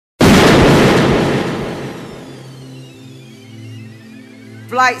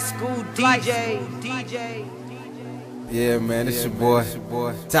Flight School DJ. Yeah, man, it's your boy,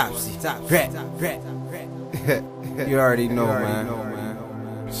 Topsy, Krett. You already know,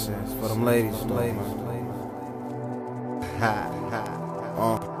 man. It's for them ladies,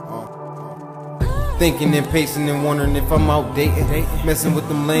 Thinking and pacing and wondering if I'm outdated. Messing with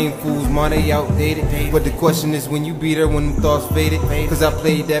them lame fools, ma, they outdated. But the question is when you beat her when them thoughts faded. Cause I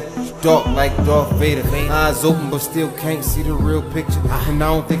played that dark like Darth Vader. Eyes open but still can't see the real picture. And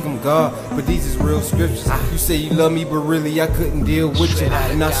I don't think I'm God, but these is real scriptures. You say you love me, but really I couldn't deal with you.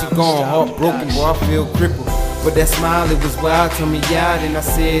 And now she gone, heartbroken, boy, I feel crippled. But that smile, it was wild, told me out. And I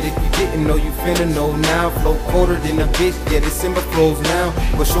said, if you didn't know, you finna know now. Flow colder than a bitch, yeah, this in my clothes now.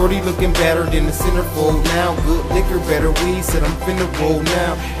 But shorty looking better than the centerfold now. Good liquor, better weed, said I'm finna roll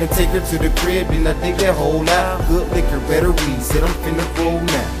now. And take her to the crib, and I dig that hole out. Good liquor, better weed, said I'm finna roll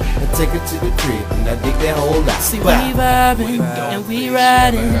now. And take her to the crib, and I dig that hole out. See, we vibing, and we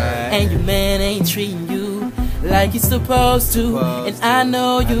riding, and your man ain't treating you like you're supposed to, and I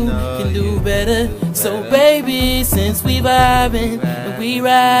know you can do better. So baby, since we vibing and we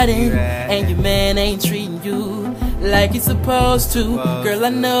riding, and your man ain't treating you like you're supposed to, girl, I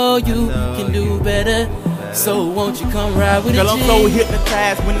know you can do better. So won't you come ride with a G? Girl, I'm so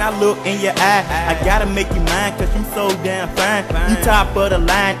hypnotized when I look in your eye. I gotta make you mine cause you so damn fine. You top of the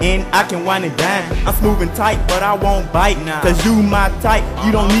line and I can wine and dine. I'm smooth and tight but I won't bite cause you my type.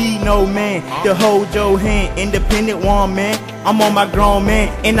 You don't need no man to hold your hand. Independent woman, I'm on my grown man.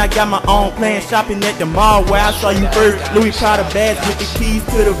 And I got my own plan. Shopping at the mall where I saw you first. Louis Prada bags with the keys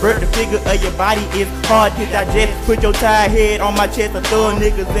to the vert. The figure of your body is hard to digest. Put your tired head on my chest. I throw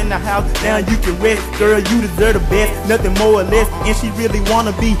niggas in the house. Now you can rest. Girl, you deserve the best, nothing more or less. And she really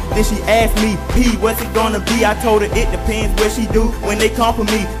wanna be. Then she asked me, P, what's it gonna be? I told her it depends what she do when they come for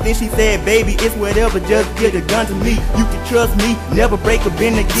me. Then she said, baby, it's whatever, just get a gun to me. You can trust me, never break a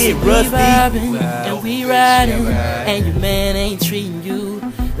bend to get rusty. We vibing and we riding, and your man ain't treating you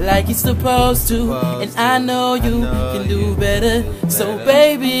like he's supposed to, and I know you can do better. So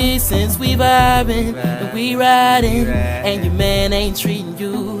baby, since we vibing and we riding, and your man ain't treating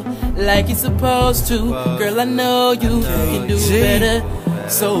you like he's supposed to, girl, I know you can do better.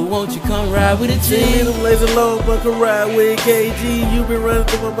 So won't you come ride with a G? Them lazy long bucket ride with KG. You been running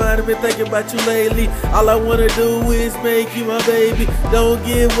through my mind, I've been thinking about you lately. All I wanna do is make you my baby. Don't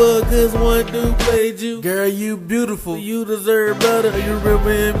give up cause one dude played you. Girl, you beautiful, you deserve better. You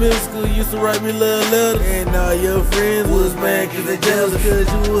remember in middle school, you used to write me love letters, and all your friends was mad cause they jealous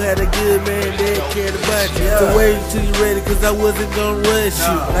cause you had a good man that cared about you. So wait until you ready cause I wasn't gonna rush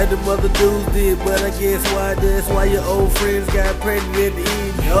you like the mother dudes did. But I guess why that's why your old friends got pregnant at the end.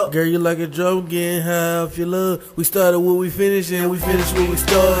 Girl, you like a drum getting high off your love. We started what we finished and we finished what we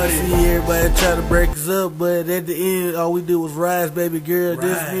started. See everybody try to break us up, but at the end all we did was rise, baby girl.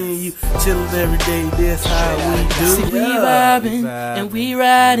 This me and you chillin' every day, that's how we do. See, we vibing and we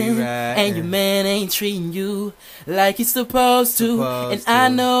riding, and your man ain't treating you like he's supposed to, and I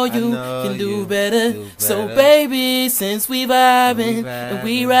know you can do better. So baby, since we vibing and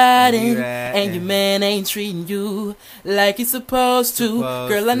we riding, and your man ain't treating you like he's supposed to,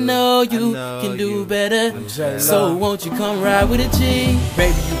 girl, I know you can do better. So won't you come ride with a G?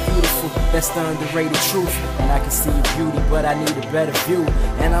 Baby, you beautiful, that's the underrated truth. And I can see your beauty, but I need a better view.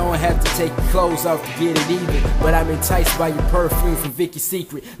 And I don't have to take your clothes off to get it even, but I'm enticed by your perfume from Vicky's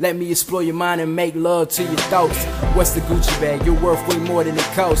Secret. Let me explore your mind and make love to your thoughts. What's the Gucci bag? You're worth way more than it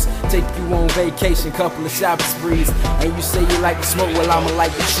costs. Take you on vacation, couple of shopping sprees, and you say you like to smoke, well I'ma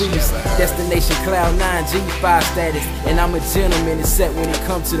like the trees. Destination Cloud 9, G5 status, and I'm a gentleman except when it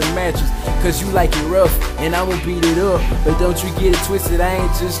comes to the mattress. Cause you like it rough, and I'ma beat it up. But don't you get it twisted, I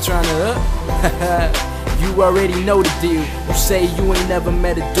ain't just tryna up. You already know the deal. You say you ain't never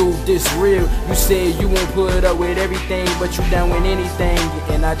met a dude this real. You said you won't put up with everything, but you down with anything,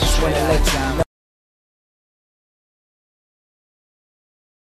 and I just wanna let you know.